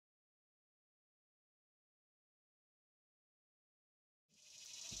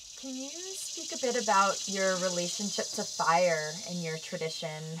Can you speak a bit about your relationship to fire in your tradition,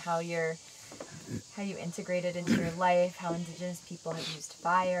 how you integrate it into your life, how indigenous people have used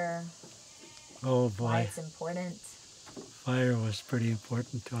fire, Oh why boy, it's important? fire was pretty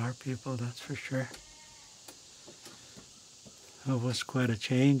important to our people, that's for sure. It was quite a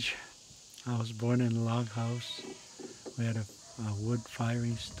change. I was born in a log house. We had a wood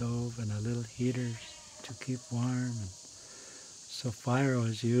firing stove and a little heater to keep warm. And so fire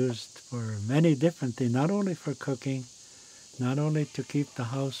was used for many different things, not only for cooking, not only to keep the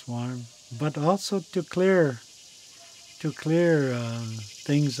house warm, but also to clear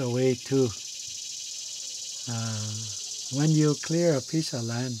things away too. Uh, when you clear a piece of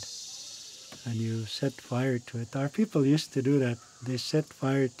land and you set fire to it, our people used to do that. They set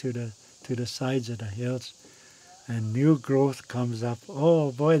fire to the sides of the hills, and new growth comes up.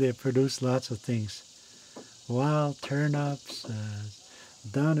 Oh boy, they produce lots of things. Wild turnips,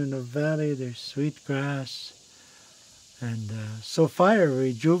 down in the valley there's sweet grass, and so fire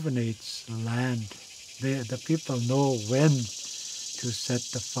rejuvenates land. The people know when to set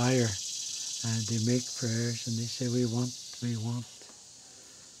the fire, and they make prayers and they say we want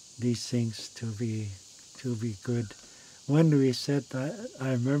these things to be good. When we set,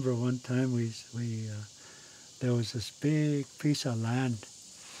 I remember one time we there was this big piece of land,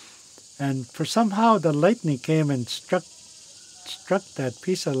 and for somehow the lightning came and struck that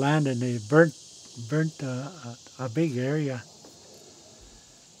piece of land, and they burnt a big area.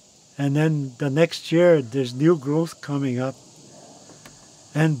 And then the next year, there's new growth coming up.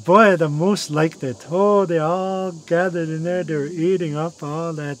 And boy, the moose liked it. Oh, they all gathered in there. They were eating up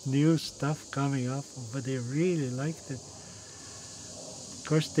all that new stuff coming up, but they really liked it. Of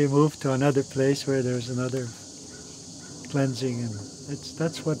course, they moved to another place where there's another cleansing, and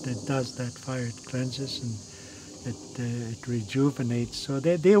that's what it does. That fire, it cleanses and it rejuvenates. So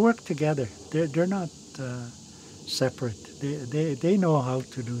they work together. They're not separate. They know how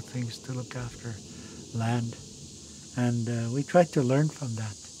to do things to look after land, and we try to learn from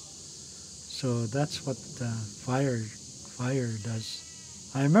that. So that's what fire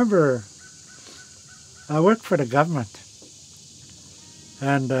does. I remember I worked for the government,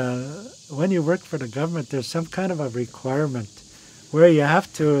 and when you work for the government, there's some kind of a requirement where you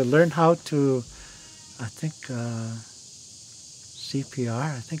have to learn how to, I think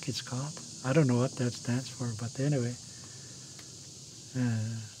CPR, I think it's called. I don't know what that stands for, but anyway.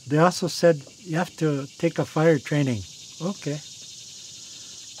 They also said you have to take a fire training. Okay.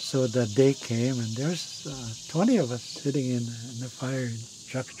 So the day came, and there's 20 of us sitting in the fire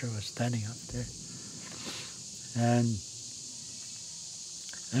instructor was standing up there.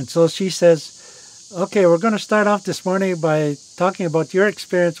 And so she says, okay, we're going to start off this morning by talking about your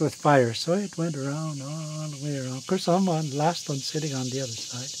experience with fire. So it went around, all the way around. Of course, I'm on last one sitting on the other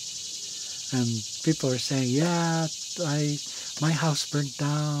side. And people are saying, yeah, my house burnt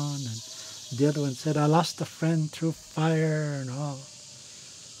down. And the other one said, I lost a friend through fire and all.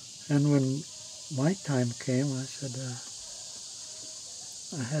 And when my time came, I said,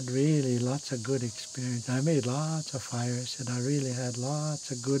 I had really lots of good experience. I made lots of fire. I said, I really had lots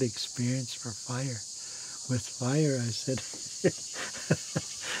of good experience for fire. With fire, I said,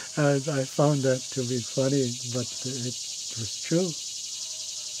 I found that to be funny, but it was true.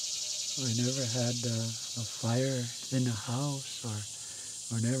 We never had a fire in the house,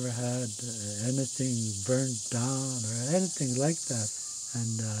 or never had anything burned down or anything like that.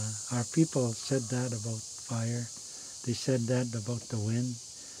 And our people said that about fire. They said that about the wind.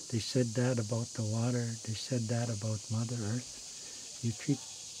 They said that about the water. They said that about Mother Earth. You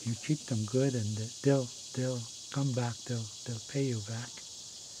treat them good, and they'll come back. They'll pay you back.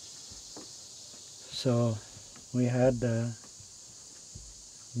 So we had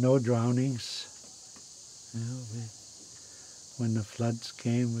no drownings. You know, when the floods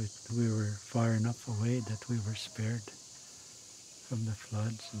came, we were far enough away that we were spared from the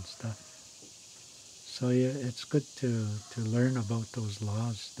floods and stuff. So yeah, it's good to learn about those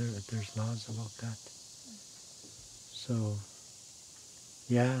laws. There's laws about that. So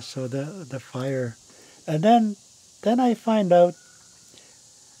yeah, so the fire, and then I find out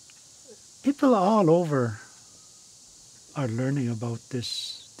people all over are learning about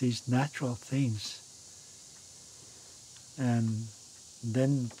these natural things. And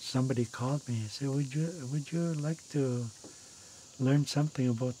then somebody called me and said, would you like to learn something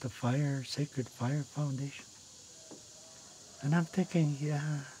about the Sacred Fire Foundation? And I'm thinking,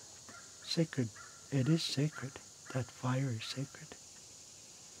 yeah, sacred. It is sacred. That fire is sacred.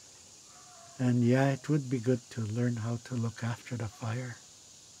 And yeah, it would be good to learn how to look after the fire,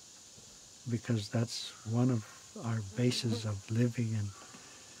 because that's one of our bases of living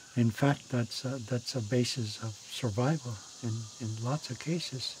In fact, that's a basis of survival in lots of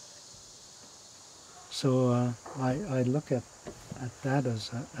cases. So I look at that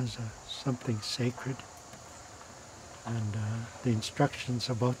as something sacred, and the instructions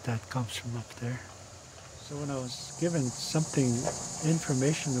about that comes from up there. So when I was given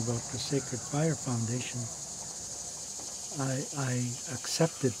information about the Sacred Fire Foundation, I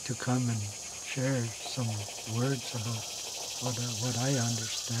accepted to come and share some words about what I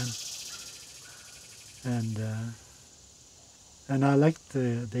understand, and I like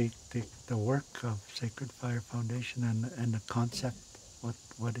the work of Sacred Fire Foundation and the concept,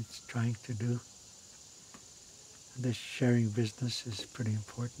 what it's trying to do. This sharing business is pretty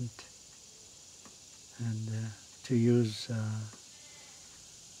important, and to use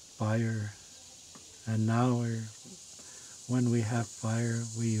fire, and now when we have fire,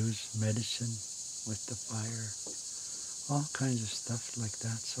 we use medicine with the fire, all kinds of stuff like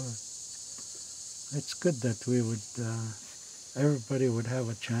that. So it's good that we would, everybody would have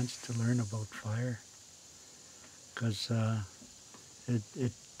a chance to learn about fire, because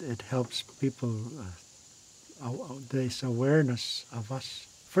it helps people, this awareness of us,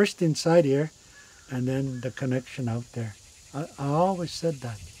 first inside here, and then the connection out there. I always said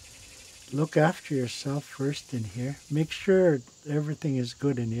that. Look after yourself first in here. Make sure everything is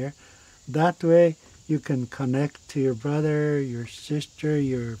good in here. That way you can connect to your brother, your sister,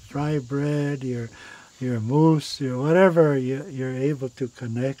 your fry bread, your moose, your whatever. You're able to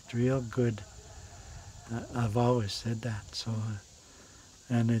connect real good. I've always said that. So,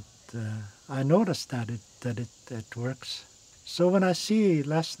 and I noticed that it works. So when I see,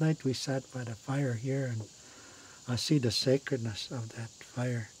 last night we sat by the fire here, and I see the sacredness of that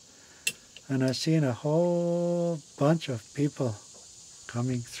fire. And I seen a whole bunch of people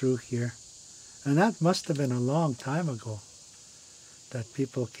coming through here. And that must have been a long time ago that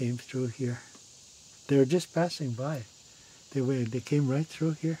people came through here. They were just passing by. They came right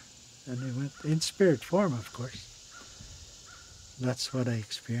through here, and they went in spirit form, of course. That's what I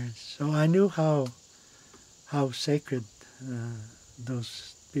experienced. So I knew how sacred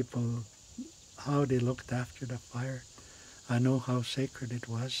those people, how they looked after the fire. I know how sacred it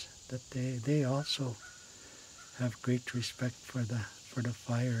was, that they also have great respect for the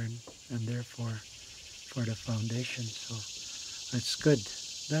fire, and therefore for the foundation. So it's good.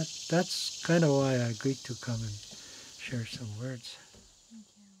 That's kind of why I agreed to come and share some words.